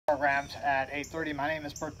programs at 8:30. My name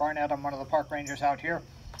is Bert Barnett. I'm one of the park rangers out here.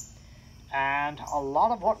 And a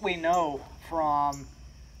lot of what we know from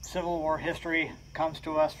Civil War history comes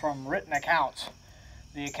to us from written accounts.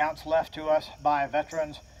 The accounts left to us by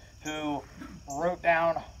veterans who wrote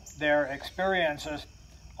down their experiences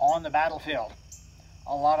on the battlefield.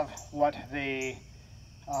 A lot of what the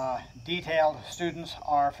detailed students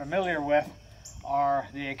are familiar with are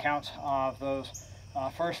the accounts of those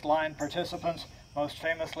first-line participants, most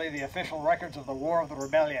famously the official records of the War of the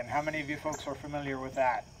Rebellion. How many of you folks are familiar with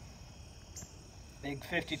that? Big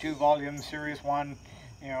 52-volume Series 1,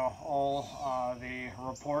 you know, all the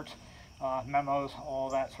reports, memos, all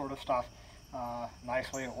that sort of stuff,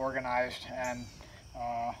 nicely organized and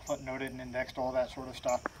footnoted and indexed, all that sort of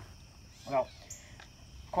stuff. Well,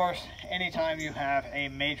 of course, anytime you have a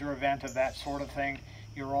major event of that sort of thing,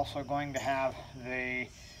 you're also going to have the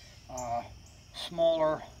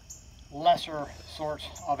smaller, lesser sorts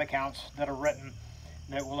of accounts that are written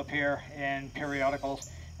that will appear in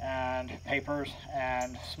periodicals and papers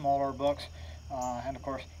and smaller books. And of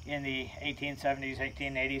course, in the 1870s,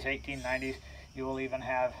 1880s, 1890s, you will even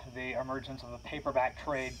have the emergence of the paperback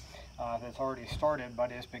trade that's already started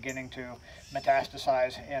but is beginning to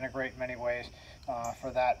metastasize in a great many ways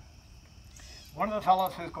for that. One of the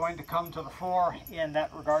fellows who's going to come to the fore in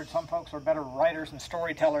that regard, some folks are better writers and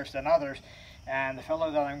storytellers than others, and the fellow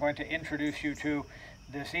that I'm going to introduce you to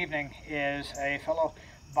this evening is a fellow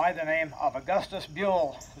by the name of Augustus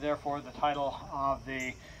Buell, therefore the title of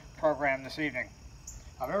the program this evening.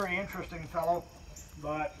 A very interesting fellow,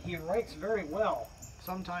 but he writes very well.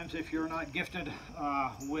 Sometimes if you're not gifted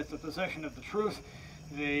with the possession of the truth,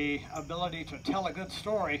 the ability to tell a good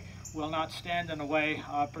story will not stand in the way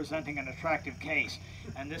of presenting an attractive case.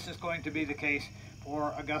 And this is going to be the case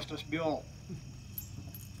for Augustus Buell.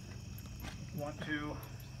 Want to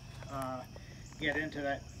get into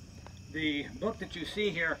that. The book that you see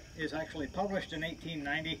here is actually published in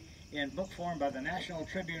 1890 in book form by the National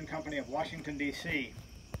Tribune Company of Washington, D.C.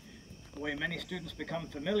 The way many students become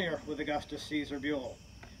familiar with Augustus Caesar Buell.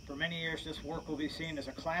 For many years, this work will be seen as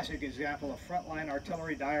a classic example of frontline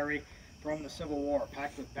artillery diary from the Civil War,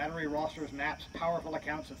 packed with battery rosters, maps, powerful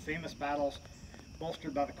accounts of famous battles,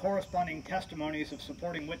 bolstered by the corresponding testimonies of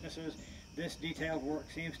supporting witnesses. This detailed work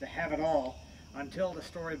seems to have it all until the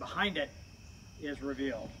story behind it is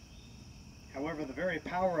revealed. However, the very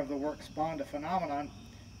power of the work spawned a phenomenon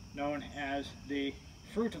known as the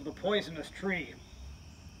fruit of the poisonous tree.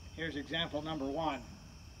 Here's example number 1.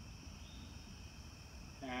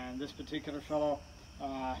 And this particular fellow,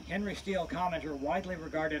 Henry Steele Commenter, widely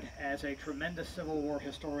regarded as a tremendous Civil War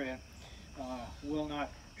historian, will not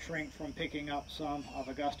shrink from picking up some of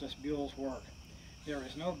Augustus Buell's work. There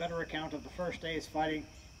is no better account of the first day's fighting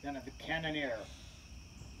than of the Cannoneer.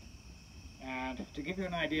 And to give you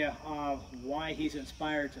an idea of why he's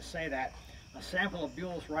inspired to say that, a sample of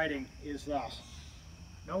Buell's writing is thus.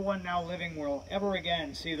 No one now living will ever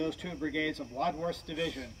again see those two brigades of Wadsworth's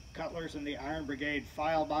division, Cutler's and the Iron Brigade,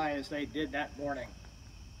 file by as they did that morning.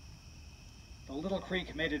 The little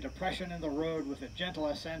creek made a depression in the road with a gentle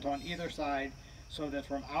ascent on either side, so that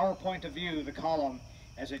from our point of view the column,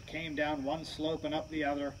 as it came down one slope and up the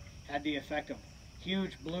other, had the effect of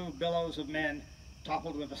huge blue billows of men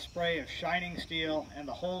toppled with a spray of shining steel, and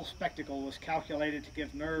the whole spectacle was calculated to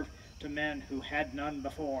give nerve to men who had none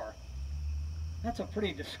before. That's a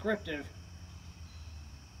pretty descriptive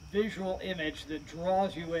visual image that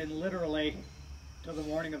draws you in literally to the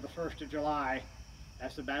morning of the 1st of July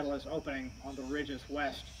as the battle is opening on the ridges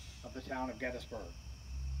west of the town of Gettysburg.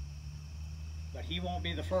 But he won't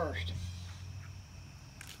be the first.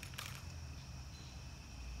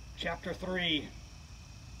 Chapter 3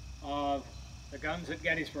 of The Guns at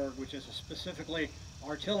Gettysburg, which is a specifically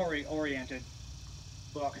artillery-oriented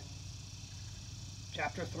book.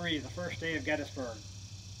 Chapter 3, The First Day of Gettysburg,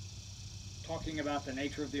 talking about the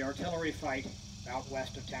nature of the artillery fight out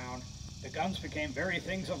west of town. The guns became very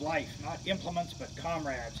things of life, not implements but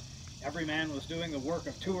comrades. Every man was doing the work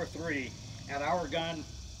of 2 or 3. At our gun,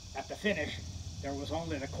 at the finish, there was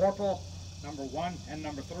only the corporal, number 1 and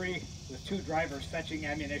number 3, with 2 drivers fetching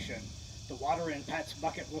ammunition. The water in Pat's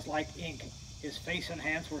bucket was like ink. His face and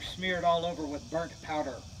hands were smeared all over with burnt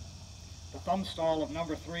powder. The thumbstall of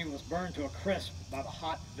number 3 was burned to a crisp by the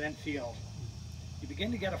hot vent field. You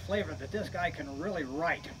begin to get a flavor that this guy can really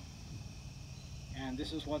write. And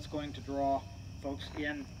this is what's going to draw folks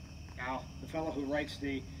in. Now, the fellow who writes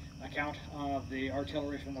the account of the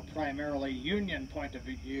artillery from the primarily Union point of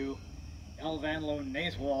view, L. Van Loon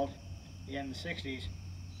Naeswald, in the 60s,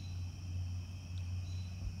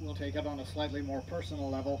 will take it on a slightly more personal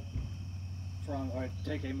level,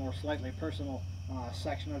 take a more slightly personal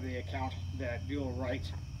section of the account that Buell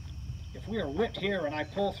writes, "If we are whipped here and I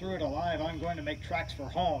pull through it alive, I'm going to make tracks for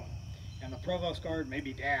home, and the provost guard may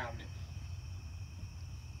be damned."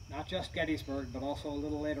 Not just Gettysburg, but also a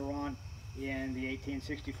little later on in the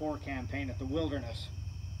 1864 campaign at the Wilderness.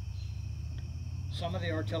 Some of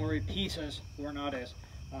the artillery pieces were not as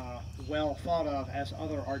well thought of as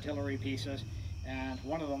other artillery pieces, and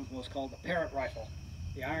one of them was called the Parrott rifle.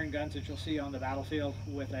 The iron guns that you'll see on the battlefield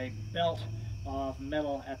with a belt of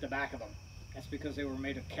metal at the back of them. That's because they were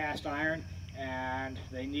made of cast iron, and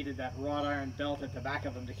they needed that wrought iron belt at the back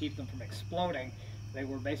of them to keep them from exploding. They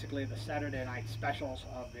were basically the Saturday night specials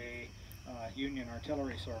of the Union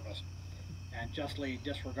Artillery Service, and justly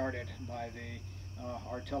disregarded by the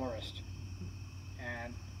artillerists.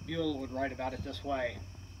 And Buell would write about it this way.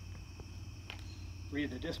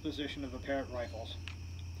 Read the disposition of the Parrott rifles.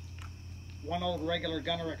 "One old regular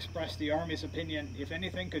gunner expressed the Army's opinion, if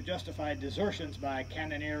anything could justify desertions by a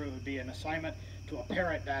Cannoneer, it would be an assignment to a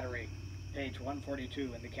Parrott battery," page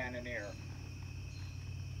 142 in the Cannoneer.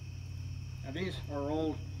 Now these are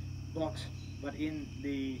old books, but in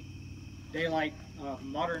the daylight of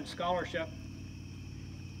modern scholarship,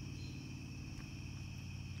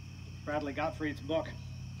 Bradley Gottfried's book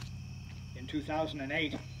in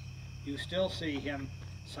 2008, you still see him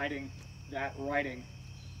citing that writing,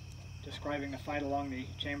 describing the fight along the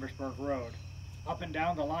Chambersburg Road. "Up and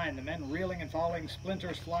down the line, the men reeling and falling,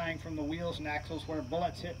 splinters flying from the wheels and axles where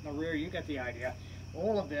bullets hit in the rear." You get the idea.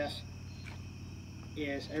 All of this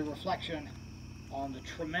is a reflection on the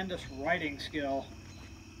tremendous writing skill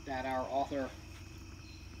that our author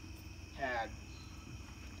had.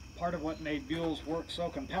 Part of what made Buell's work so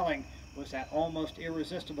compelling was that almost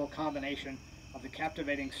irresistible combination of the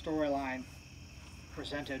captivating storyline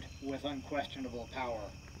presented with unquestionable power.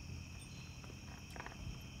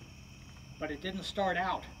 But it didn't start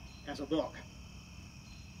out as a book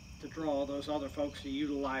to draw those other folks who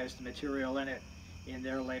utilized the material in it in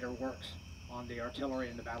their later works on the artillery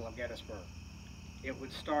in the Battle of Gettysburg. It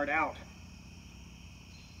would start out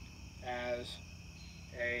as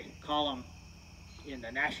a column in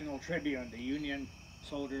the National Tribune, the Union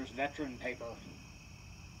soldiers' veteran paper.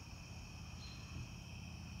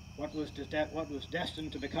 What was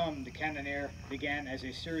destined to become the Cannoneer began as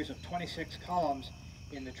a series of 26 columns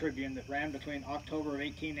in the Tribune that ran between October of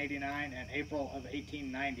 1889 and April of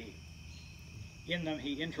 1890. In them,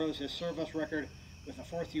 he intros his service record with the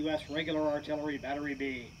 4th U.S. Regular Artillery Battery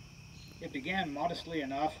B. It began modestly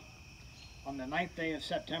enough on the 9th day of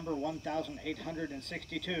September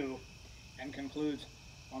 1862 and concludes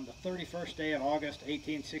on the 31st day of August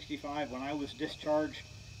 1865, when I was discharged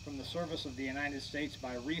from the service of the United States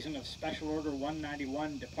by reason of Special Order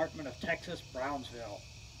 191, Department of Texas, Brownsville.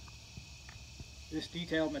 This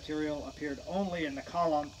detailed material appeared only in the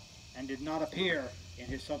column and did not appear in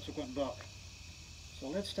his subsequent book. So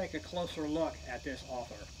let's take a closer look at this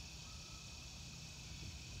author.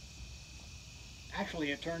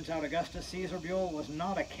 Actually, it turns out Augustus Caesar Buell was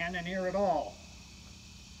not a cannoneer at all.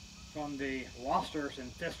 From the rosters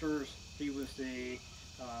and thisters, he was the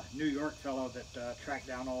New York fellow that tracked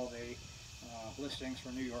down all the listings for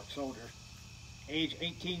New York soldiers. Age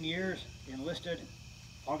 18 years, enlisted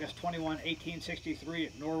August 21, 1863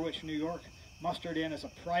 at Norwich, New York. Mustered in as a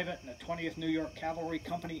private in the 20th New York Cavalry,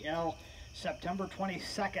 Company L, September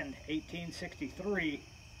 22nd, 1863,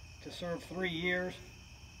 to serve 3 years.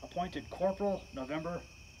 Appointed corporal, November,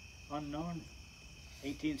 unknown,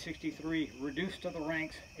 1863. Reduced to the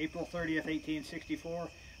ranks, April 30th, 1864.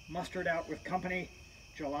 Mustered out with company,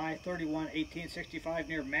 July 31, 1865,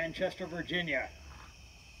 near Manchester, Virginia.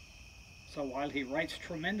 So while he writes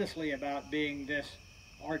tremendously about being this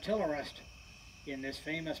artillerist in this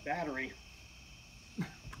famous battery,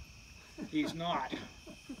 he's not.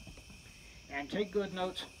 And take good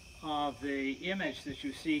notes of the image that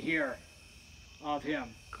you see here of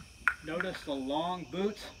him. Notice the long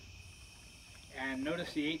boots, and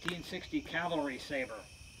notice the 1860 cavalry saber.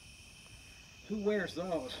 Who wears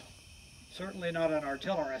those? Certainly not an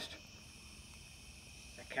artillerist,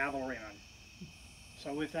 a cavalryman.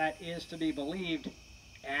 So if that is to be believed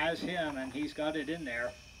as him, and he's got it in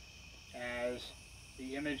there as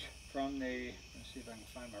the image from the, let's see if I can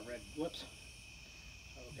find my red, whoops,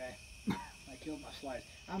 okay, I killed my slides.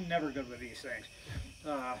 I'm never good with these things.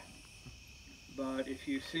 But if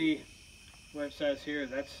you see what it says here,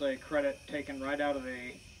 that's a credit taken right out of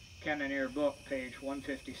the Cannoneer book, page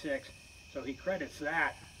 156. So he credits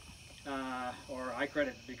that, or I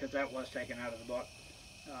credit because that was taken out of the book.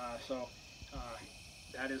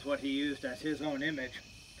 That is what he used as his own image,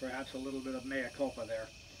 perhaps a little bit of mea culpa there.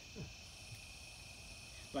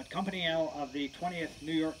 But Company L of the 20th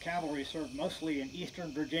New York Cavalry served mostly in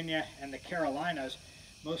eastern Virginia and the Carolinas,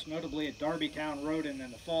 most notably at Darbytown Road and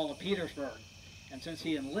in the fall of Petersburg. And since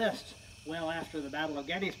he enlists well after the Battle of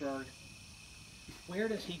Gettysburg, where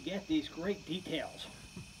does he get these great details?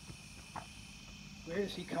 Where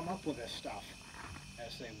does he come up with this stuff,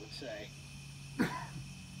 as they would say?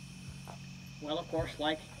 Well, of course,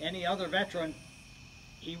 like any other veteran,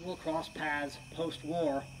 he will cross paths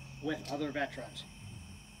post-war with other veterans.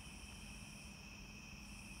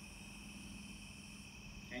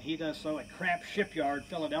 And he does so at Cramp Shipyard,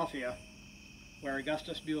 Philadelphia, where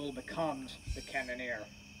Augustus Buell becomes the Cannoneer.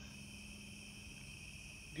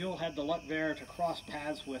 Buell had the luck there to cross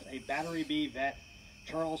paths with a Battery B vet,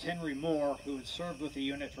 Charles Henry Moore, who had served with the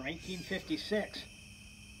unit from 1856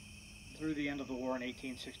 through the end of the war in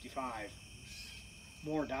 1865.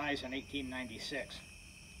 Moore dies in 1896.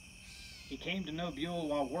 He came to know Buell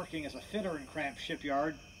while working as a fitter in Cramp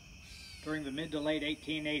Shipyard during the mid to late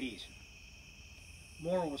 1880s.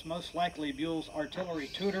 Moore was most likely Buell's artillery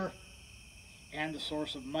tutor and the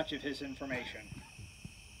source of much of his information.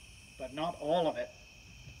 But not all of it,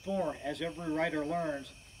 for, as every writer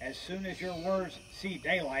learns, as soon as your words see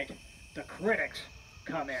daylight, the critics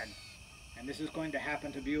come in. And this is going to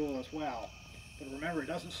happen to Buell as well. But remember, it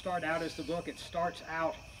doesn't start out as the book, it starts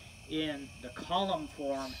out in the column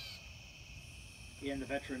form in the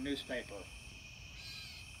veteran newspaper.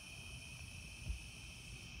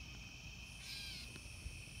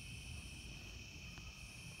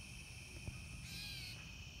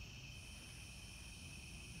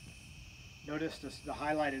 Notice this, the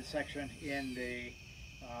highlighted section in the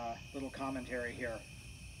little commentary here.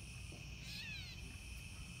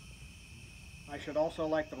 I should also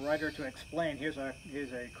like the writer to explain, here's a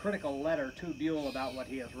critical letter to Buell about what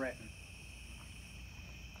he has written.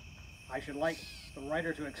 I should like the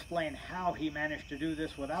writer to explain how he managed to do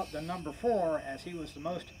this without the number 4, as he was the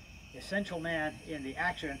most essential man in the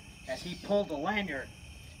action, as he pulled the lanyard,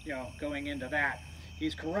 going into that.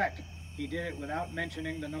 He's correct. He did it without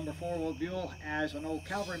mentioning the number 4. Well, Buell, as an old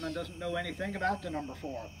cavalryman, doesn't know anything about the number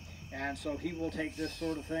 4. And so he will take this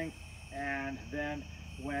sort of thing, and then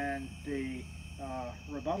when the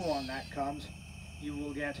rebuttal on that comes, you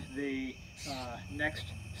will get the next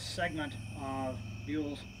segment of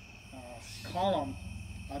Buell's column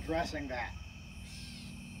addressing that.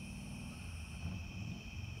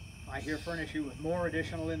 I here furnish you with more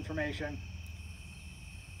additional information,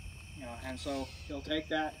 and so he'll take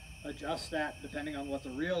that, adjust that depending on what the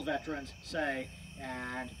real veterans say,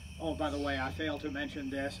 and oh, by the way, I failed to mention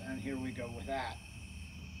this, and here we go with that.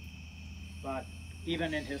 But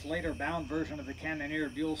even in his later bound version of the Cannoneer,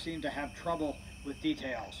 Buell seemed to have trouble with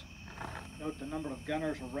details. Note the number of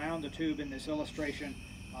gunners around the tube in this illustration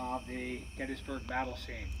of the Gettysburg battle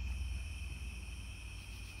scene.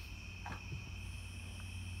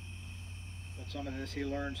 But some of this he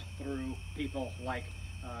learns through people like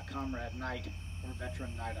Comrade Knight, or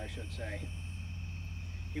Veteran Knight, I should say.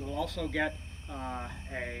 He will also get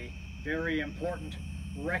a very important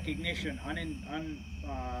recognition,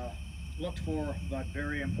 looked for but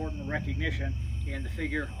very important recognition in the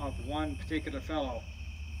figure of one particular fellow,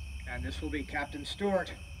 and this will be Captain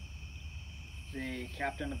Stewart, the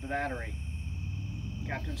captain of the battery.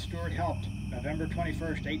 Captain Stewart helped November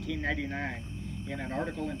 21st, 1899. In an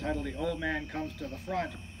article entitled "The Old Man Comes to the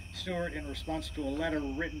Front," Stewart, in response to a letter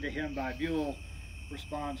written to him by Buell,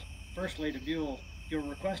 responds firstly to Buell, "Your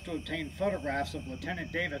request to obtain photographs of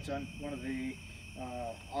Lieutenant Davidson," one of the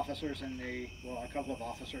officers in the, well, a couple of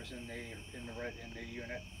officers in the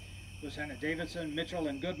unit, "Lieutenant Davidson, Mitchell,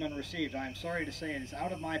 and Goodman received. I am sorry to say it is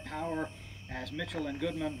out of my power, as Mitchell and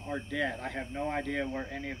Goodman are dead. I have no idea where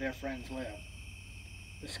any of their friends live.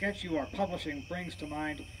 The sketch you are publishing brings to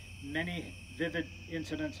mind many vivid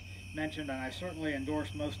incidents mentioned, and I certainly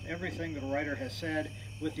endorse most everything the writer has said,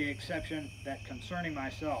 with the exception that concerning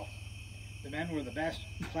myself. The men were the best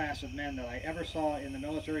class of men that I ever saw in the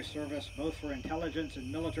military service, both for intelligence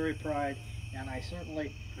and military pride, and I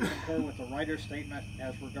certainly concur with the writer's statement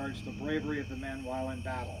as regards the bravery of the men while in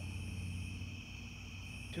battle."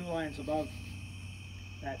 2 lines above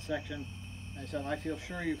that section, I said, "I feel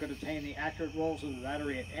sure you could obtain the accurate rolls of the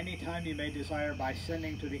battery at any time you may desire by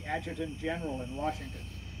sending to the Adjutant General in Washington."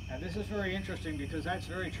 Now this is very interesting because that's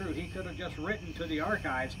very true. He could have just written to the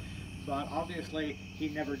archives, but obviously he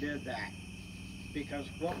never did that. Because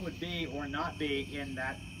what would be or not be in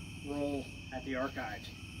that roll at the archives?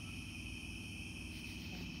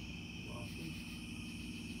 Rosters.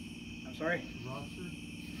 I'm sorry? Rosters.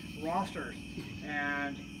 Rosters.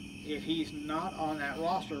 And if he's not on that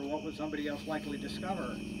roster, what would somebody else likely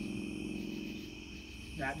discover?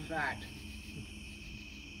 That fact.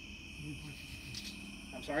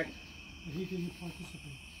 I'm sorry? That he didn't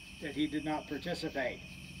participate. That he did not participate.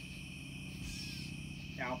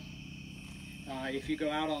 Now, if you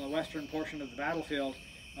go out on the western portion of the battlefield,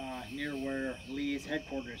 near where Lee's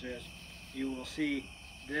headquarters is, you will see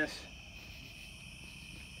this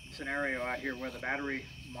scenario out here where the battery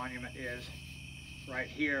monument is. Right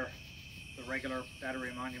here, the regular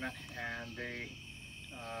battery monument, and the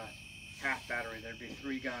half battery. There'd be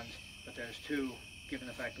 3 guns, but there's 2, given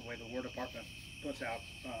the fact the way the War Department puts out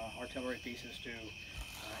artillery pieces to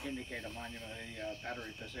indicate a monument, a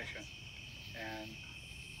battery position. And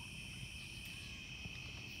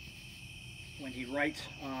when he writes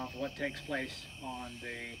what takes place on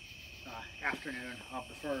the afternoon of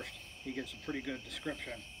the 1st, he gives a pretty good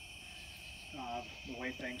description of the way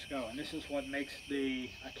things go. And this is what makes the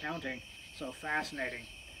accounting so fascinating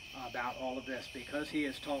about all of this, because he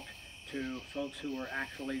has talked to folks who were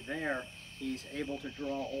actually there. He's able to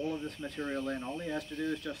draw all of this material in. All he has to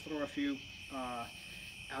do is just throw a few out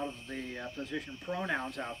of the position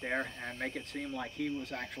pronouns out there and make it seem like he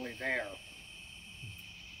was actually there.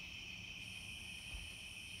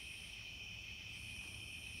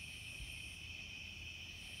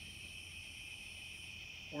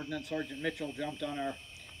 Ordnance Sergeant Mitchell jumped on our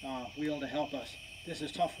wheel to help us. "This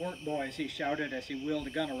is tough work, boys," he shouted as he wheeled the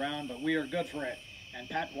gun around, "but we are good for it." And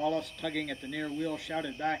Pat Wallace, tugging at the near wheel,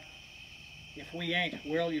 shouted back, "If we ain't,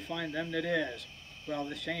 where'll you find them that is?" Well,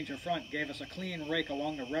 this change of front gave us a clean rake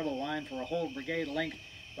along the rebel line for a whole brigade length,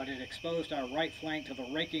 but it exposed our right flank to the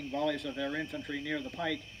raking volleys of their infantry near the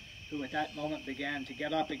pike, who at that moment began to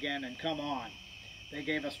get up again and come on. They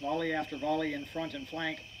gave us volley after volley in front and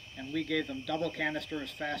flank, and we gave them double canister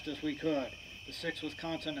as fast as we could. The 6th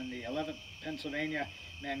Wisconsin and the 11th Pennsylvania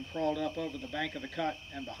men crawled up over the bank of the cut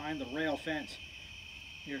and behind the rail fence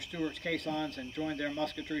near Stewart's caissons and joined their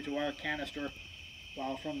musketry to our canister,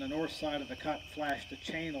 while from the north side of the cut flashed the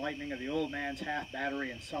chain lightning of the old man's half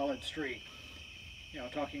battery in Solid Street. You know,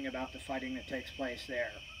 talking about the fighting that takes place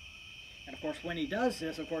there. And of course, when he does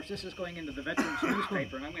this, of course, this is going into the Veterans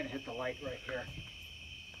newspaper, and I'm going to hit the light right here.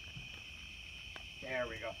 There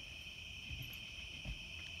we go.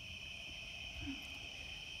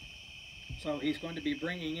 So he's going to be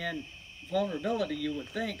bringing in vulnerability, you would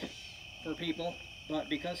think, for people, but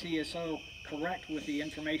because he is so correct with the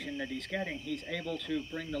information that he's getting, he's able to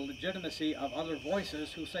bring the legitimacy of other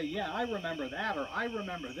voices who say, yeah, I remember that, or I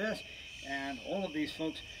remember this, and all of these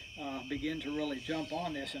folks begin to really jump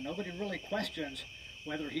on this, and nobody really questions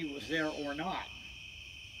whether he was there or not.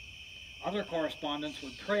 Other correspondents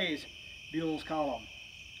would praise Buell's column.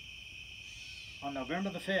 On November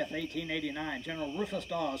the 5th, 1889, General Rufus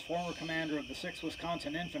Dawes, former commander of the 6th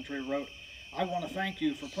Wisconsin Infantry, wrote, "I want to thank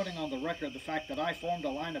you for putting on the record the fact that I formed a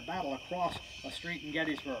line of battle across a street in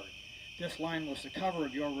Gettysburg. This line was the cover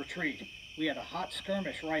of your retreat. We had a hot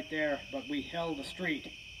skirmish right there, but we held the street."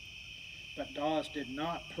 But Dawes did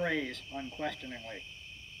not praise unquestioningly.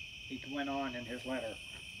 He went on in his letter.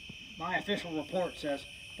 "My official report says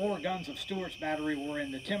 4 guns of Stewart's battery were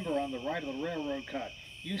in the timber on the right of the railroad cut.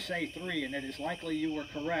 You say 3, and it is likely you were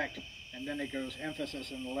correct." And then it goes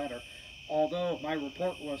emphasis in the letter. "Although my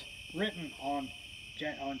report was written on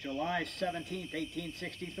July 17,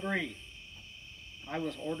 1863. I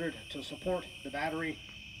was ordered to support the battery,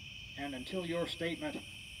 and until your statement,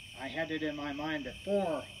 I had it in my mind that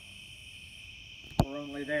 4 were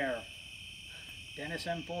only there. Dennis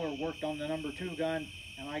M4 worked on the number 2 gun,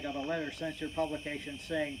 and I got a letter since your publication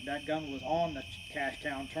saying that gun was on the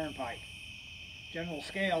Cashtown Turnpike. General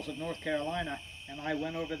Scales of North Carolina and I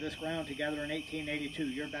went over this ground together in 1882.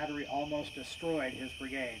 Your battery almost destroyed his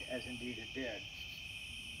brigade, as indeed it did."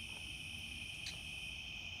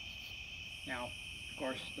 Now, of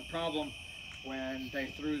course, the problem when they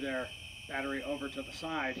threw their battery over to the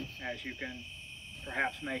side, as you can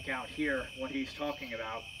perhaps make out here, what he's talking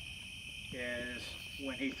about is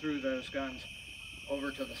when he threw those guns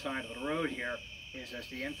over to the side of the road here, is as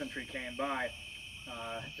the infantry came by,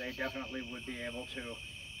 they definitely would be able to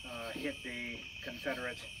hit the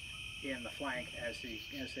Confederates in the flank as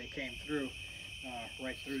they came through,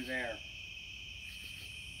 right through there.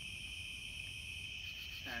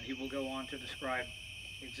 And he will go on to describe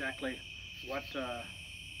exactly what the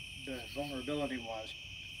vulnerability was.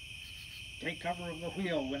 "Take cover of the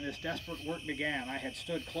wheel. When this desperate work began, I had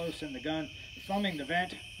stood close in the gun, thumbing the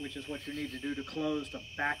vent," which is what you need to do to close the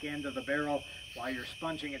back end of the barrel while you're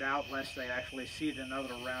sponging it out, lest they actually seed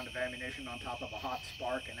another round of ammunition on top of a hot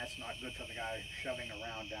spark, and that's not good for the guy shoving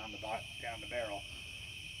around down the barrel.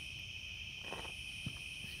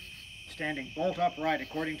 standing bolt upright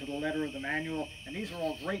according to the letter of the manual. And these are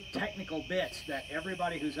all great technical bits that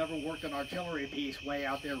everybody who's ever worked an artillery piece way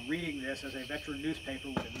out there reading this as a veteran newspaper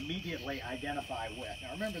would immediately identify with.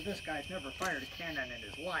 Now remember, this guy's never fired a cannon in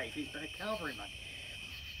his life. He's been a cavalryman.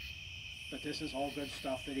 But this is all good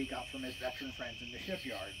stuff that he got from his veteran friends in the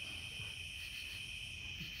shipyard.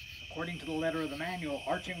 According to the letter of the manual,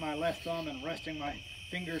 arching my left thumb and resting my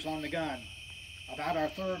fingers on the gun. About our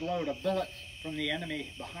third load, a bullet from the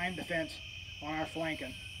enemy behind the fence on our flank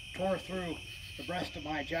and tore through the breast of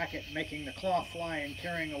my jacket, making the cloth fly and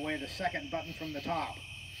carrying away the second button from the top.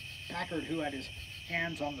 Packard, who had his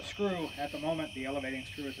hands on the screw at the moment, the elevating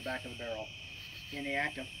screw at the back of the barrel, in the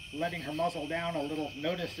act of letting her muzzle down a little,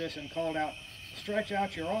 noticed this and called out, "Stretch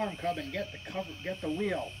out your arm, Cub, and get the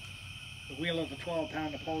wheel." The wheel of the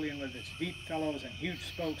 12-pound Napoleon with its deep felloes and huge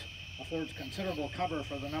spokes affords considerable cover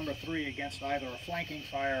for the number 3 against either a flanking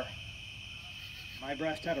fire. My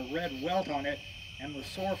breast had a red welt on it and was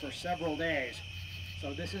sore for several days.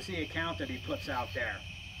 So this is the account that he puts out there.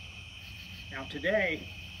 Now today,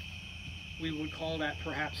 we would call that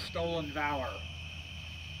perhaps stolen valor,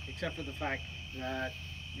 except for the fact that,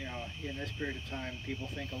 you know, in this period of time, people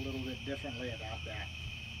think a little bit differently about that.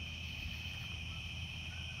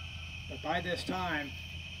 But by this time,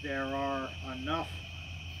 there are enough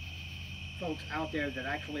folks out there that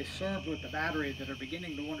actually served with the battery that are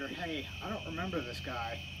beginning to wonder, hey, I don't remember this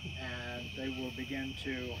guy, and they will begin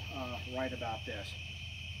to write about this.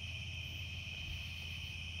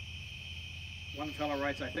 One fellow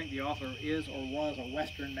writes, "I think the author is or was a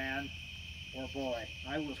Western man or boy.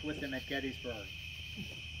 I was with him at Gettysburg."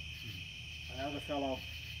 Another fellow,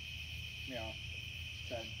 you know,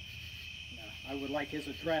 said, "I would like his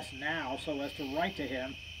address now so as to write to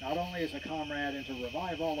him, not only as a comrade and to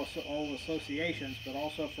revive all associations, but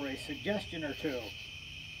also for a suggestion or two."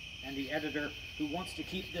 And the editor, who wants to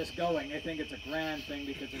keep this going, they think it's a grand thing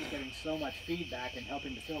because it's getting so much feedback and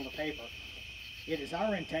helping to fill the paper. "It is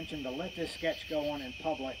our intention to let this sketch go on in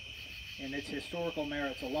public in its historical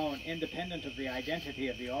merits alone, independent of the identity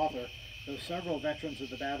of the author, though several veterans of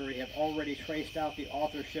the battery have already traced out the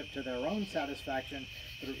authorship to their own satisfaction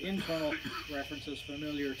through internal references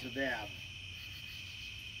familiar to them."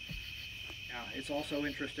 Now, it's also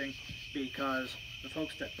interesting because the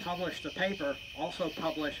folks that publish the paper also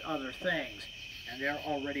publish other things, and they're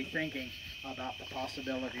already thinking about the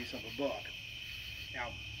possibilities of a book.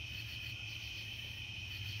 Now,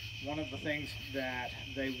 one of the things that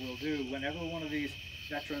they will do whenever one of these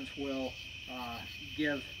veterans will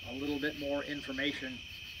give a little bit more information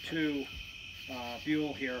to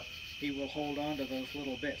Buell here, he will hold on to those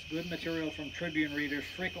little bits. Good material from Tribune readers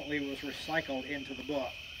frequently was recycled into the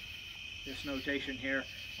book. This notation here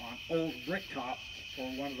on Old Bricktop for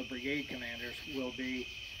one of the brigade commanders will be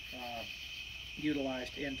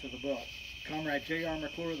utilized into the book. Comrade J.R.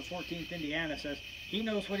 McClure of the 14th Indiana says, "He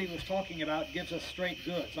knows what he was talking about, gives us straight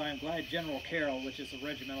goods. I am glad General Carroll," which is the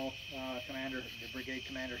regimental commander, the brigade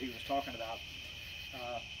commander he was talking about,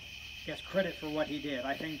 gets credit for what he did.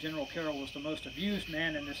 "I think General Carroll was the most abused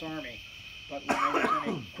man in this army, but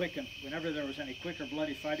whenever there was any quick or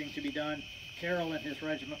bloody fighting to be done, Carroll and his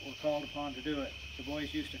regiment were called upon to do it. The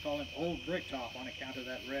boys used to call him Old Bricktop on account of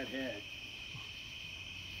that red head."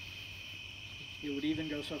 He would even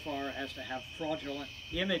go so far as to have fraudulent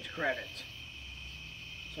image credits.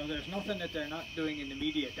 So there's nothing that they're not doing in the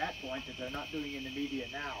media at that point that they're not doing in the media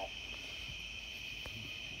now.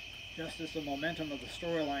 Just as the momentum of the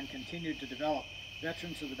storyline continued to develop,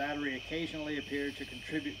 veterans of the battery occasionally appeared to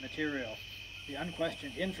contribute material. The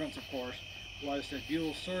unquestioned inference, of course, was that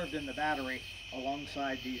Buell served in the battery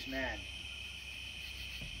alongside these men.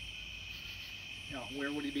 You know,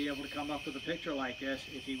 where would he be able to come up with a picture like this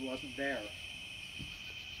if he wasn't there?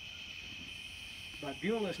 But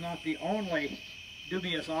Buell is not the only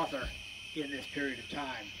dubious author in this period of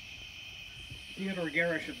time. Theodore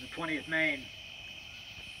Garish of the 20th Maine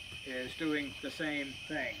is doing the same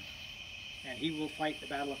thing, and he will fight the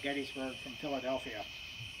Battle of Gettysburg from Philadelphia.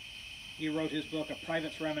 He wrote his book, A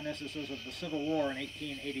Private's Reminiscences of the Civil War, in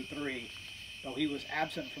 1883, though he was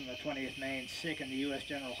absent from the 20th Maine, sick in the U.S.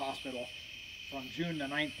 General Hospital from June the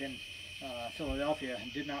 9th in Philadelphia,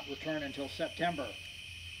 and did not return until September.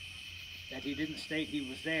 That he didn't state he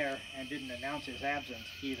was there and didn't announce his absence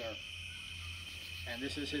either. And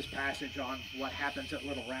this is his passage on what happens at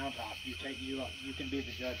Little Round Top. You can be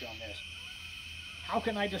the judge on this. "How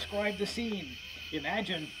can I describe the scene?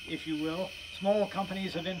 Imagine, if you will, small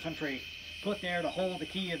companies of infantry put there to hold the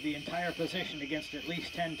key of the entire position against at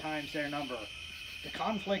least 10 times their number. The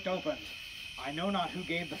conflict opens. I know not who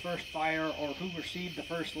gave the first fire or who received the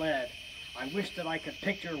first lead. I wish that I could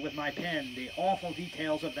picture with my pen the awful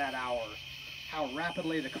details of that hour. How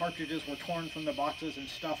rapidly the cartridges were torn from the boxes and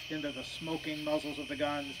stuffed into the smoking muzzles of the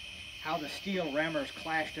guns. How the steel rammers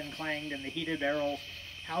clashed and clanged in the heated barrels.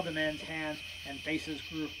 How the men's hands and faces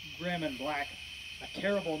grew grim and black. A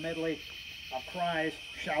terrible medley of cries,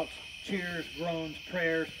 shouts, cheers, groans,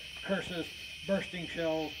 prayers, curses, bursting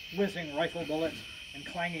shells, whizzing rifle bullets, and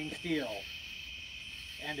clanging steel.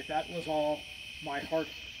 And if that was all, my heart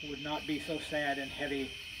would not be so sad and heavy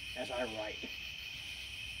as I write.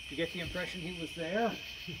 You get the impression he was there?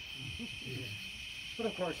 But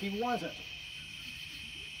of course he wasn't.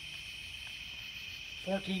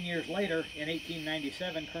 14 years later, in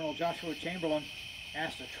 1897, Colonel Joshua Chamberlain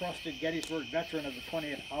asked a trusted Gettysburg veteran of the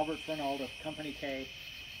 20th, Albert Fernald of Company K,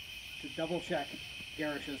 to double-check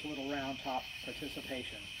Garish's little round top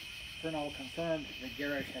participation. Fernald confirmed that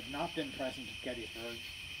Garish had not been present at Gettysburg,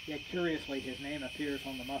 yet curiously his name appears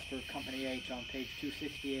on the muster of Company H on page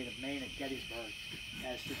 268 of Maine at Gettysburg,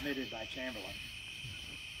 as submitted by Chamberlain.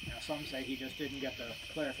 Now some say he just didn't get the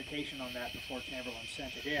clarification on that before Chamberlain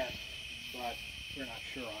sent it in, but we're not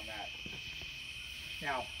sure on that.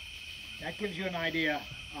 Now, that gives you an idea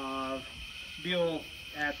of Buell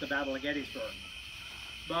at the Battle of Gettysburg.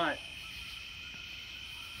 But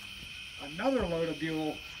another load of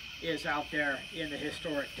Buell is out there in the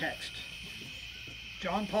historic text.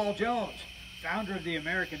 John Paul Jones, founder of the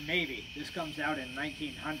American Navy. This comes out in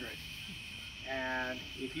 1900. And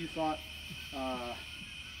if you thought,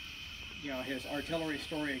 his artillery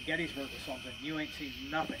story at Gettysburg was something, you ain't seen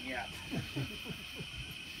nothing yet.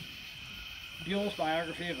 Buell's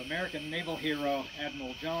biography of American naval hero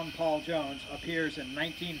Admiral John Paul Jones appears in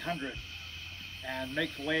 1900 and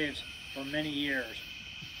makes waves for many years.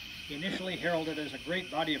 Initially heralded as a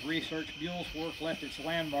great body of research, Buell's work left its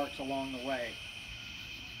landmarks along the way.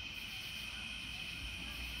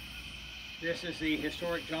 This is the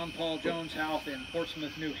historic John Paul Jones house in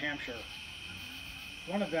Portsmouth, New Hampshire.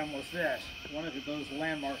 One of them was this. One of those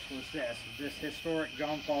landmarks was this historic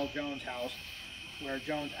John Paul Jones house, where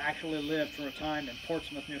Jones actually lived for a time in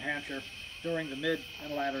Portsmouth, New Hampshire during the mid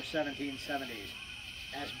and latter 1770s.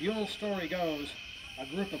 As Buell's story goes, a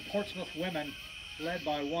group of Portsmouth women, led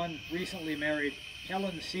by one recently married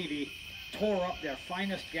Helen Seavey, tore up their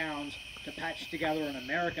finest gowns to patch together an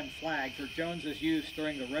American flag for Jones's use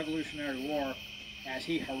during the Revolutionary War as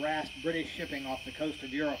he harassed British shipping off the coast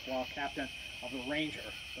of Europe while captain of the Ranger,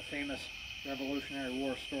 the famous Revolutionary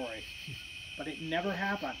War story. But it never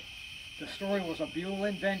happened. The story was a Buell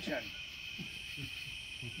invention.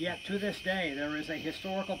 Yet to this day, there is a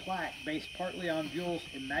historical plaque based partly on Buell's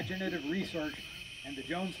imaginative research and the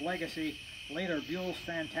Jones legacy. Later, Buell's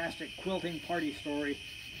fantastic quilting party story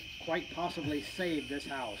quite possibly saved this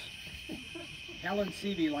house. Helen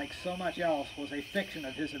Seavey, like so much else, was a fiction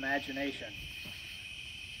of his imagination.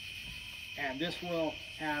 And this will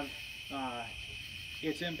have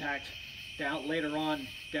its impact later on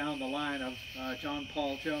down the line of John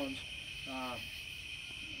Paul Jones'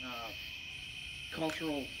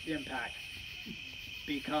 cultural impact,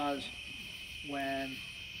 because when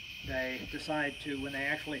they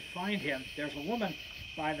actually find him, there's a woman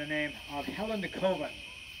by the name of Helen de Coven,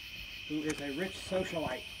 who is a rich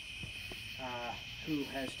socialite, who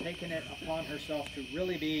has taken it upon herself to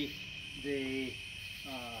really be the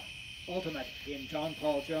ultimate in John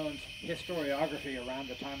Paul Jones' historiography around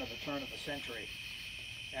the time of the turn of the century.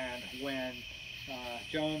 And when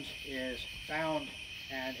Jones is found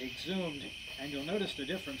and exhumed, and you'll notice the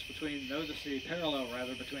difference between, the parallel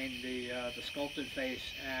between the sculpted face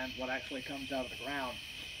and what actually comes out of the ground.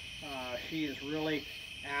 She is really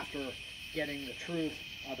after getting the truth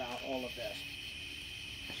about all of this.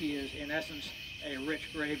 She is, in essence, a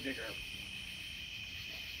rich gravedigger.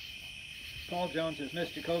 Paul Jones is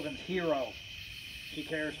Miss de Coven's hero. She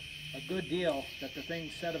cares a good deal that the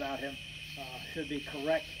things said about him should be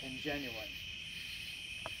correct and genuine.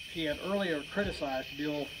 She had earlier criticized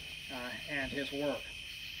Buell and his work.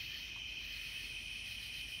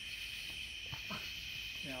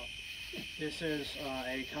 Now, this is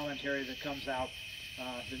a commentary that comes out,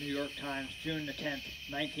 the New York Times, June the 10th,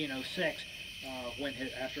 1906,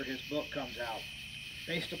 after his book comes out.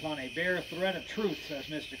 Based upon a bare thread of truth, says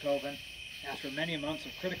Miss de Coven, after many months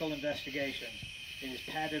of critical investigation, it is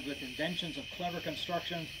padded with inventions of clever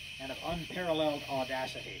construction and of unparalleled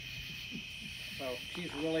audacity. So she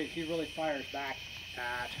really fires back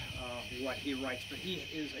at what he writes, but he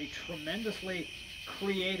is a tremendously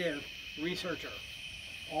creative researcher,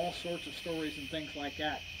 all sorts of stories and things like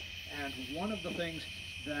that. And one of the things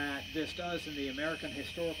that this does in the American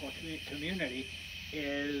historical community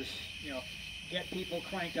is, get people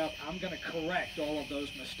cranked up. I'm going to correct all of those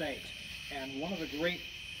mistakes. And one of the great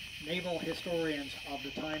naval historians of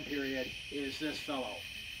the time period is this fellow,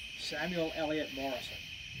 Samuel Eliot Morison.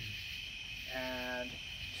 And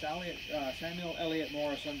Samuel Eliot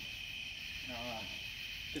Morison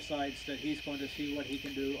decides that he's going to see what he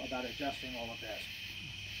can do about adjusting all of this.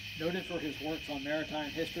 Noted for his works on maritime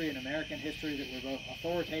history and American history that were both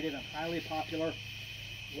authoritative and highly popular,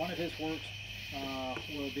 one of his works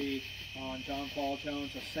will be on John Paul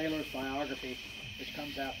Jones, a sailor's biography, which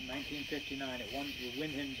comes out in 1959.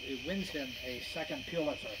 It wins him a second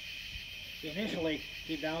Pulitzer. Initially,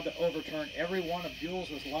 he vowed to overturn every one of Buell's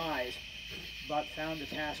lies, but found the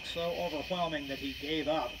task so overwhelming that he gave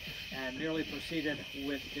up and merely proceeded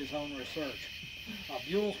with his own research.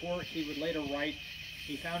 Buell's work he would later write.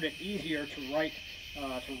 He found it easier to write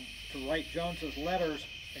Jones's letters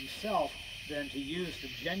himself than to use the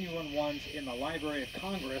genuine ones in the Library of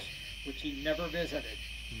Congress, which he never visited.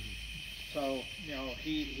 So, you know,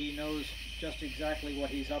 he knows just exactly what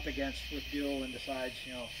he's up against with Buell and decides,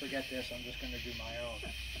 you know, forget this, I'm just going to do my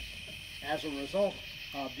own. As a result,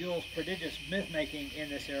 Buell's prodigious myth-making in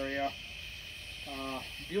this area,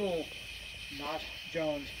 Buell, not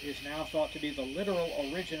Jones, is now thought to be the literal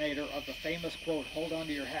originator of the famous quote, hold on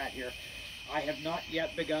to your hat here, I have not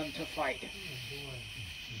yet begun to fight. Oh, boy.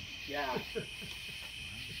 Yeah.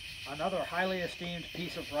 Another highly esteemed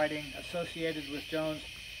piece of writing associated with Jones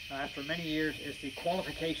after many years is the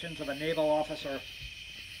Qualifications of a Naval Officer,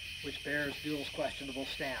 which bears Buell's questionable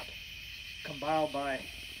stamp. Compiled by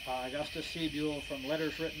Augustus C. Buell from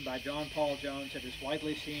letters written by John Paul Jones, it is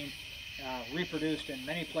widely seen, reproduced in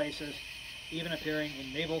many places, even appearing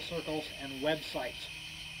in naval circles and websites.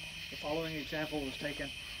 The following example was taken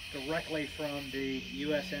directly from the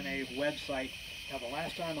USNA website. Now, the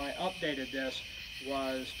last time I updated this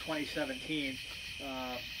was 2017.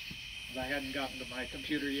 I hadn't gotten to my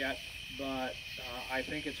computer yet, but I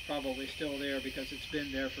think it's probably still there because it's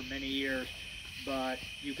been there for many years. But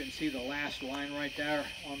you can see the last line right there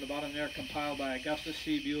on the bottom there, compiled by Augustus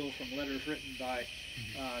C. Buell from letters written by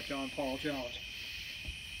John Paul Jones.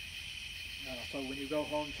 So when you go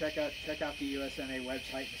home, check out the USNA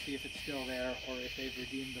website and see if it's still there or if they've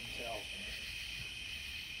redeemed themselves.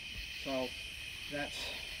 So that's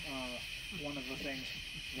one of the things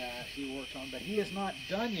that he works on, but he is not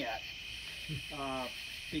done yet,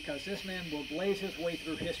 because this man will blaze his way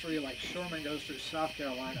through history like Sherman goes through South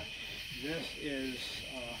Carolina. This is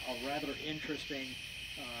a rather interesting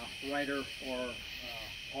writer or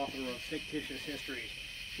author of fictitious histories.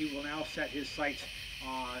 He will now set his sights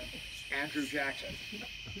on Andrew Jackson.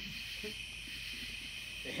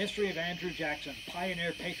 The History of Andrew Jackson,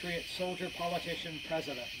 Pioneer, Patriot, Soldier, Politician,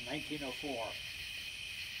 President, 1904.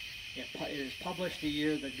 It is published the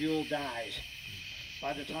year that Buell dies.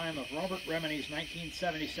 By the time of Robert Remini's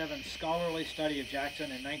 1977 scholarly study of Jackson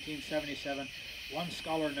in 1977, one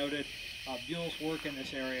scholar noted Buell's work in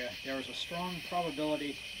this area, there is a strong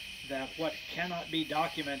probability that what cannot be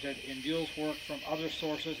documented in Buell's work from other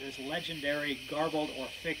sources is legendary, garbled, or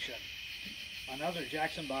fiction. Another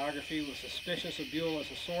Jackson biography was suspicious of Buell as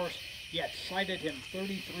a source, yet cited him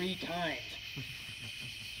 33 times.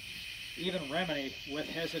 Even Remini, with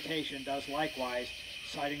hesitation, does likewise,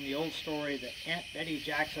 citing the old story that Aunt Betty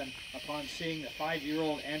Jackson, upon seeing the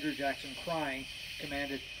 5-year-old Andrew Jackson crying,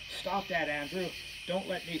 commanded, "Stop that, Andrew. Don't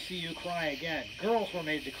let me see you cry again. Girls were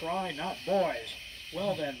made to cry, not boys."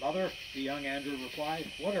 "Well then, mother," the young Andrew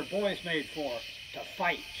replied, "what are boys made for?" "To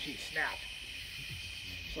fight," she snapped.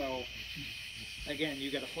 So, again,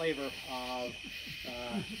 you get a flavor of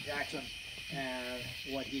Jackson and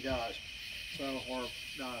what he does. So, or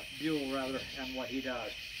Buell rather, and what he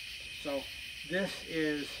does. So, this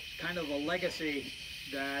is kind of a legacy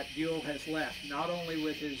that Buell has left, not only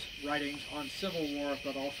with his writings on Civil War,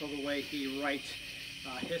 but also the way he writes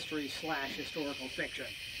history/historical fiction.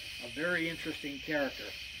 A very interesting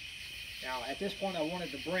character. Now, at this point, I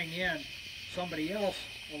wanted to bring in somebody else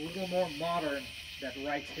a little more modern that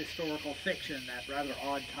writes historical fiction, that rather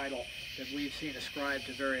odd title that we've seen ascribed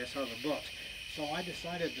to various other books. So I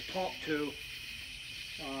decided to talk to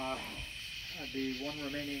the one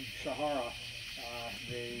remaining Shahara,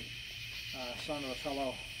 the son of a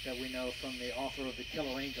fellow that we know from the author of The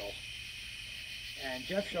Killer Angels. And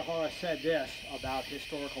Jeff Shahara said this about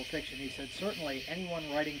historical fiction. He said, certainly anyone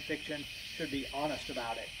writing fiction should be honest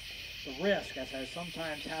about it. The risk, as has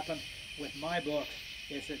sometimes happened with my books,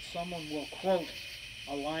 is that someone will quote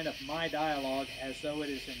a line of my dialogue as though it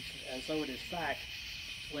is fact,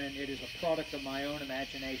 when it is a product of my own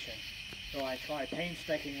imagination. So I try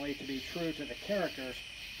painstakingly to be true to the characters,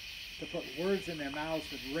 to put words in their mouths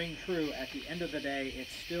that ring true. At the end of the day,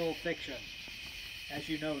 it's still fiction. As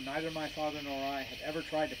you know, neither my father nor I have ever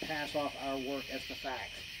tried to pass off our work as the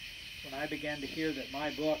facts. When I began to hear that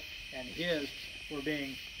my book and his were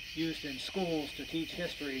being used in schools to teach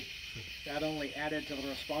history, that only added to the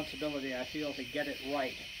responsibility I feel to get it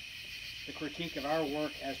right. The critique of our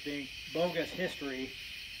work as being bogus history,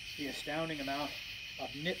 the astounding amount of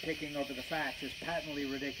nitpicking over the facts, is patently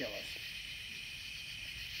ridiculous.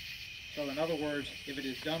 So in other words, if it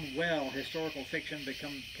is done well, historical fiction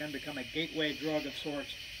can become a gateway drug of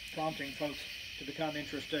sorts, prompting folks to become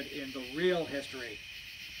interested in the real history.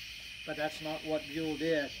 But that's not what Buell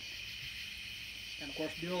did. And of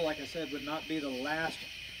course, Buell, like I said, would not be the last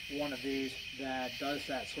one of these that does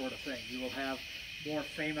that sort of thing. You will have more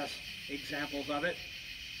famous examples of it.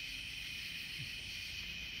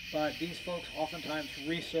 But these folks oftentimes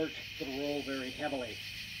research the role very heavily.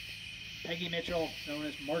 Peggy Mitchell, known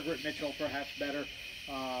as Margaret Mitchell perhaps better,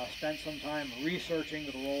 spent some time researching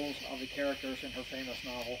the roles of the characters in her famous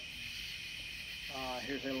novel.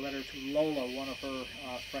 Here's a letter to Lola, one of her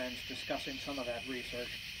friends, discussing some of that research.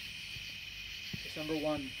 December 1,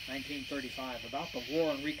 1935, about the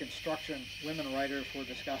War and Reconstruction women writers were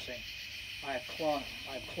discussing. I've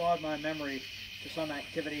clawed my memory to some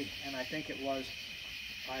activity, and I think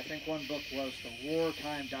one book was The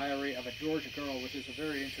Wartime Diary of a Georgia Girl, which is a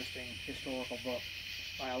very interesting historical book,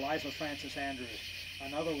 by Eliza Frances Andrews.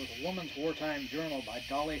 Another was A Woman's Wartime Journal by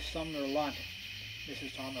Dolly Sumner Lunt,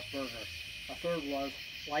 Mrs. Thomas Berger. A third was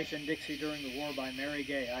Life in Dixie During the War by Mary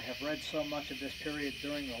Gay. I have read so much of this period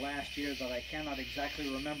during the last year that I cannot exactly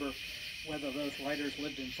remember whether those writers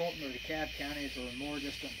lived in Fulton or DeKalb counties or in more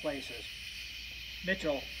distant places.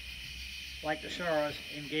 Mitchell, like the Sharas,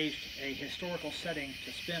 engaged a historical setting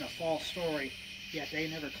to spin a false story, yet they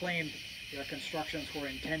never claimed their constructions were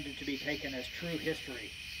intended to be taken as true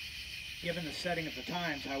history. Given the setting of the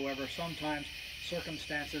times, however, sometimes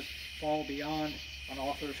circumstances fall beyond an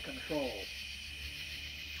author's control.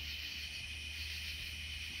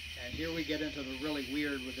 And here we get into the really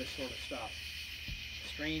weird with this sort of stuff. The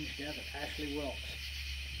strange death of Ashley Wilkes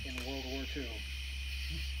in World War II.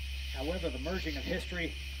 However, the merging of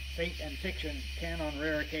history, fate, and fiction can, on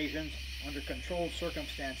rare occasions, under controlled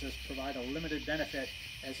circumstances, provide a limited benefit,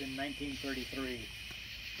 as in 1933.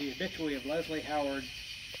 The obituary of Leslie Howard,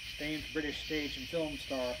 famed British stage and film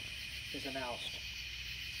star, is announced.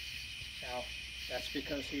 Now, that's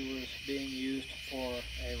because he was being used for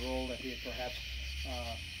a role that he had perhaps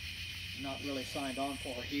not really signed on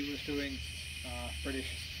for. He was doing British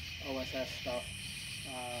OSS stuff,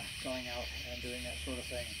 going out and doing that sort of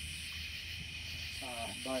thing.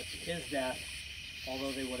 But his death,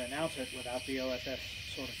 although they would announce it without the OSS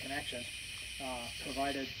sort of connections,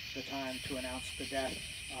 provided the time to announce the death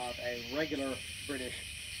of a regular British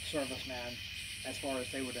serviceman as far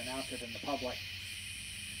as they would announce it in the public.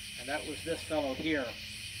 And that was this fellow here,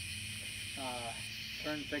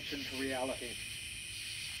 turned fiction to reality.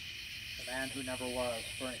 The Man Who Never Was,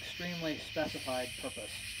 for an extremely specified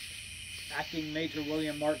purpose. Acting Major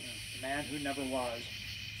William Martin, The Man Who Never Was,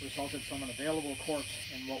 resulted from an available corpse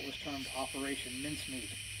in what was termed Operation Mincemeat,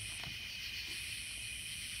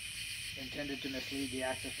 intended to mislead the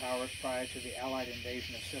Axis powers prior to the Allied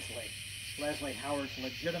invasion of Sicily. Leslie Howard's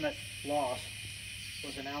legitimate loss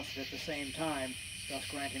was announced at the same time, thus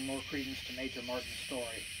granting more credence to Major Martin's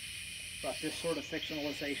story. But this sort of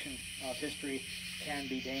fictionalization of history can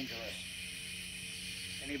be dangerous.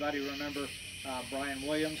 Anybody remember Brian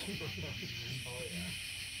Williams? Oh, yeah.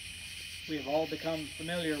 We have all become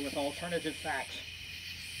familiar with alternative facts,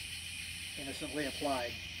 innocently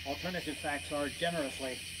applied. Alternative facts are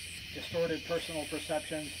generously distorted personal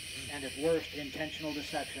perceptions and, at worst, intentional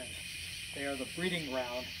deceptions. They are the breeding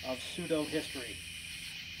ground of pseudo-history.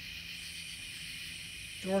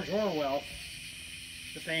 George Orwell,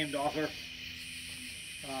 the famed author,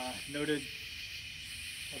 noted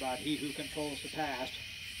about he who controls the past,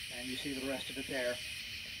 and you see the rest of it there.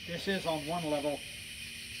 This is, on one level,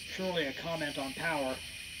 surely a comment on power,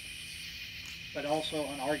 but also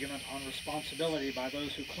an argument on responsibility by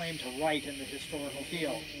those who claim to write in the historical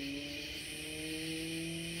field.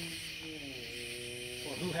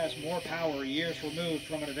 For who has more power years removed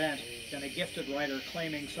from an event than a gifted writer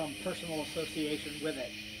claiming some personal association with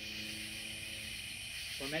it?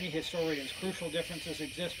 For many historians, crucial differences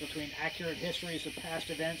exist between accurate histories of past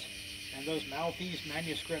events and those malfeased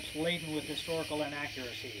manuscripts laden with historical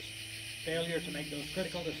inaccuracies. Failure to make those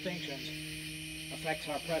critical distinctions affects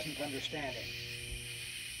our present understanding.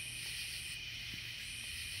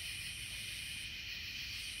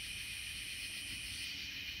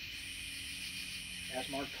 As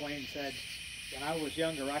Mark Twain said, when I was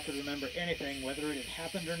younger, I could remember anything, whether it had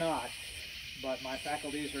happened or not, but my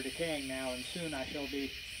faculties are decaying now, and soon I shall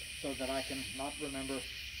be so that I can not remember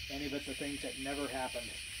any but the things that never happened.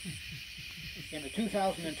 In a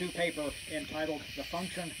 2002 paper entitled The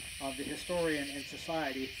Function of the Historian in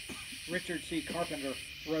Society, Richard C. Carpenter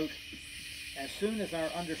wrote, "As soon as our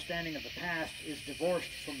understanding of the past is divorced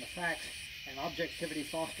from the facts and objectivity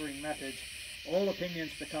fostering methods, all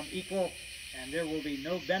opinions become equal, and there will be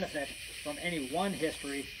no benefit from any one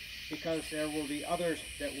history, because there will be others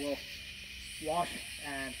that will wash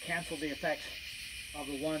and cancel the effects of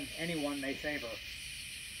the one anyone may favor.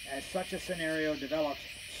 As such a scenario develops,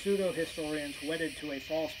 pseudo-historians wedded to a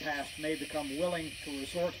false past may become willing to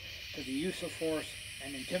resort to the use of force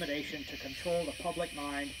and intimidation to control the public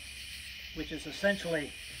mind, which is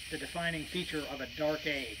essentially the defining feature of a dark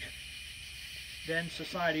age. Then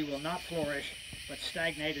society will not flourish, but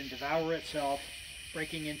stagnate and devour itself,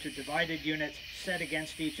 breaking into divided units set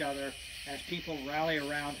against each other as people rally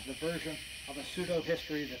around the version of a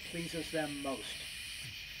pseudo-history that pleases them most.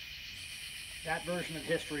 That version of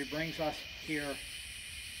history brings us here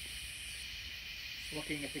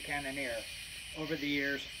looking at the Cannoneer. Over the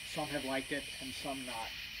years, some have liked it and some not.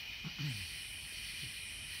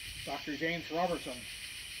 Dr. James Robertson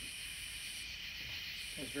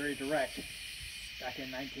was very direct back in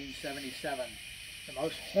 1977. The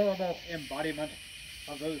most horrible embodiment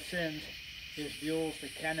of those sins is Buell's The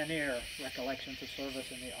Cannoneer, Recollections of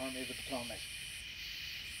Service in the Army of the Potomac.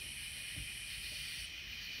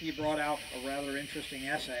 He brought out a rather interesting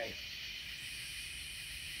essay.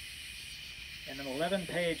 In an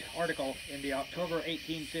 11-page article in the October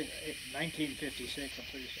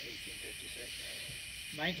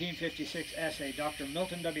 1956 essay, Dr.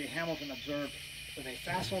 Milton W. Hamilton observed, with a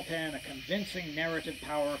facile pen, a convincing narrative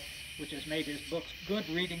power which has made his books good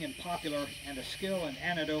reading and popular, and a skill and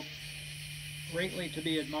anecdote greatly to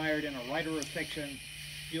be admired in a writer of fiction,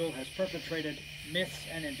 Buell has perpetrated myths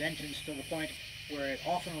and inventions to the point where it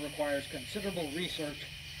often requires considerable research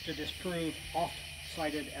to disprove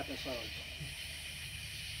oft-cited episodes.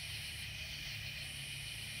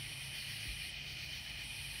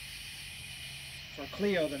 For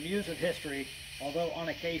Clio, the muse of history, although on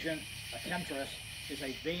occasion a temptress, is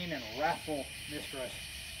a vain and wrathful mistress,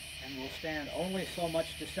 and will stand only so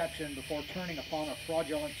much deception before turning upon a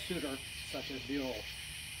fraudulent suitor such as Buell.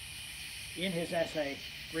 In his essay,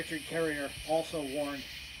 Richard Carrier also warned,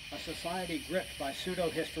 a society gripped by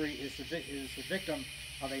pseudo-history is the victim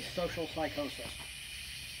of a social psychosis.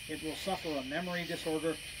 It will suffer a memory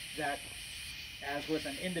disorder that, as with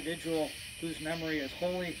an individual whose memory is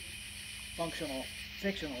wholly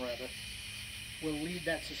fictional, will lead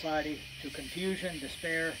that society to confusion,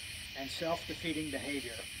 despair, and self-defeating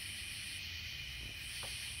behavior.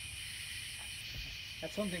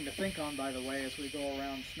 That's something to think on, by the way, as we go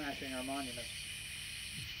around smashing our monuments.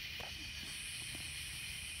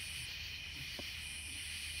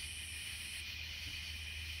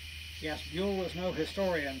 Yes, Buell was no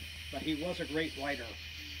historian, but he was a great writer.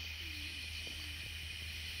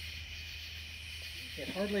 It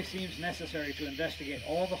hardly seems necessary to investigate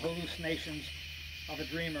all the hallucinations of a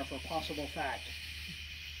dreamer for possible fact,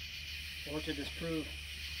 or to disprove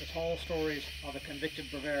the tall stories of a convicted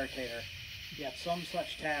prevaricator. Yet some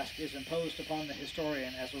such task is imposed upon the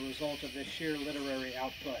historian as a result of this sheer literary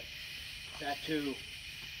output. That too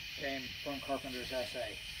came from Carpenter's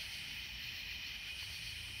essay.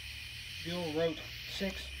 Buell wrote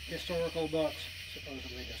 6 historical books,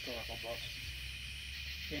 supposedly historical books,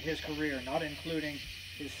 in his career, not including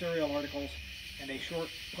his serial articles and a short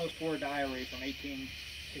post-war diary from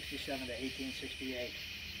 1867 to 1868.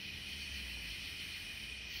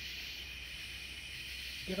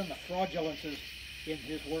 Given the fraudulences in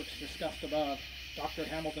his works discussed above, Dr.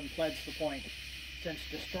 Hamilton pleads the point, since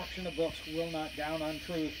destruction of books will not down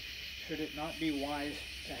untruth, should it not be wise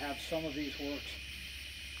to have some of these works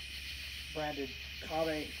branded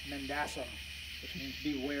Cave Mendacem, which means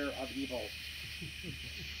beware of evil.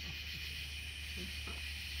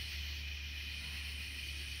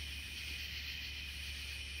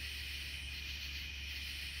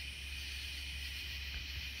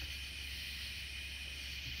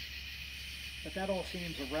 But that all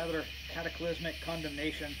seems a rather cataclysmic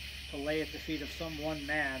condemnation to lay at the feet of some one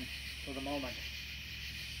man for the moment.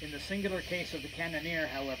 In the singular case of the Cannoneer,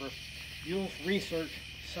 however, Buell's research,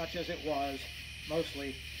 such as it was,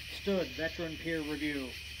 mostly, stood veteran peer review.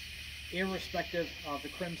 Irrespective of the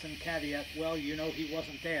crimson caveat, well, you know he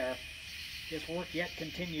wasn't there, his work yet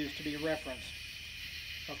continues to be referenced.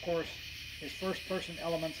 Of course, his first-person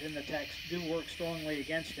elements in the text do work strongly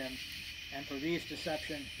against him, and for these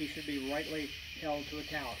deception he should be rightly held to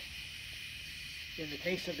account. In the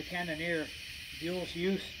case of the Cannoneer, Buell's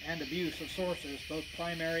use and abuse of sources, both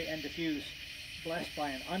primary and diffuse, blessed by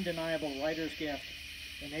an undeniable writer's gift,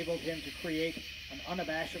 enabled him to create an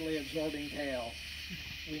unabashedly absorbing tale.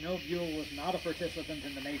 We know Buell was not a participant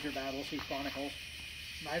in the major battles he chronicles,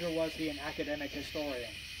 neither was he an academic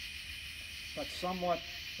historian. But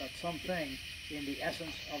something in the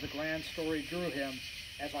essence of the grand story drew him,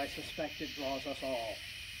 as I suspect it draws us all.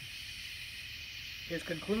 His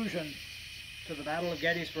conclusion to the Battle of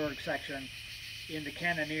Gettysburg section in the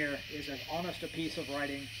Cannoneer is as honest a piece of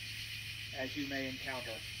writing as you may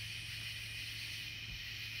encounter.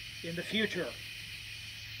 In the future,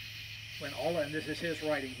 and this is his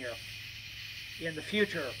writing here, in the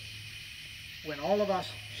future, when all of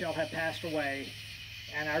us shall have passed away,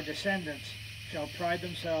 and our descendants shall pride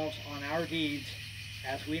themselves on our deeds,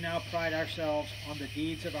 as we now pride ourselves on the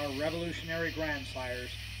deeds of our revolutionary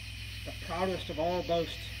grandsires, the proudest of all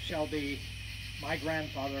boasts shall be, my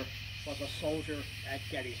grandfather was a soldier at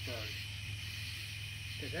Gettysburg.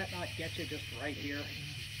 Does that not get you just right here?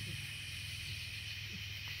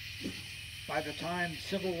 By the time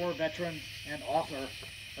Civil War veteran and author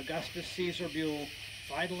Augustus Caesar Buell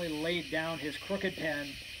finally laid down his crooked pen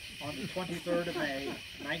on the 23rd of May,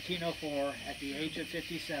 1904, at the age of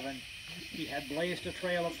 57, he had blazed a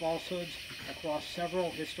trail of falsehoods across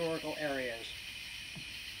several historical areas.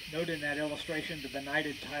 Note in that illustration the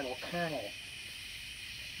benighted title Colonel.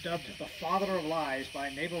 Dubbed the father of lies by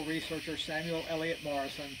naval researcher Samuel Eliot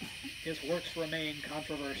Morison, his works remain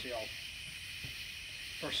controversial.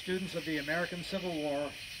 For students of the American Civil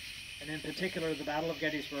War, and in particular the Battle of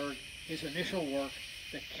Gettysburg, his initial work,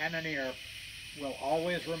 The Cannoneer, will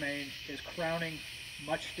always remain his crowning,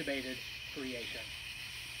 much debated creation.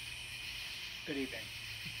 Good evening.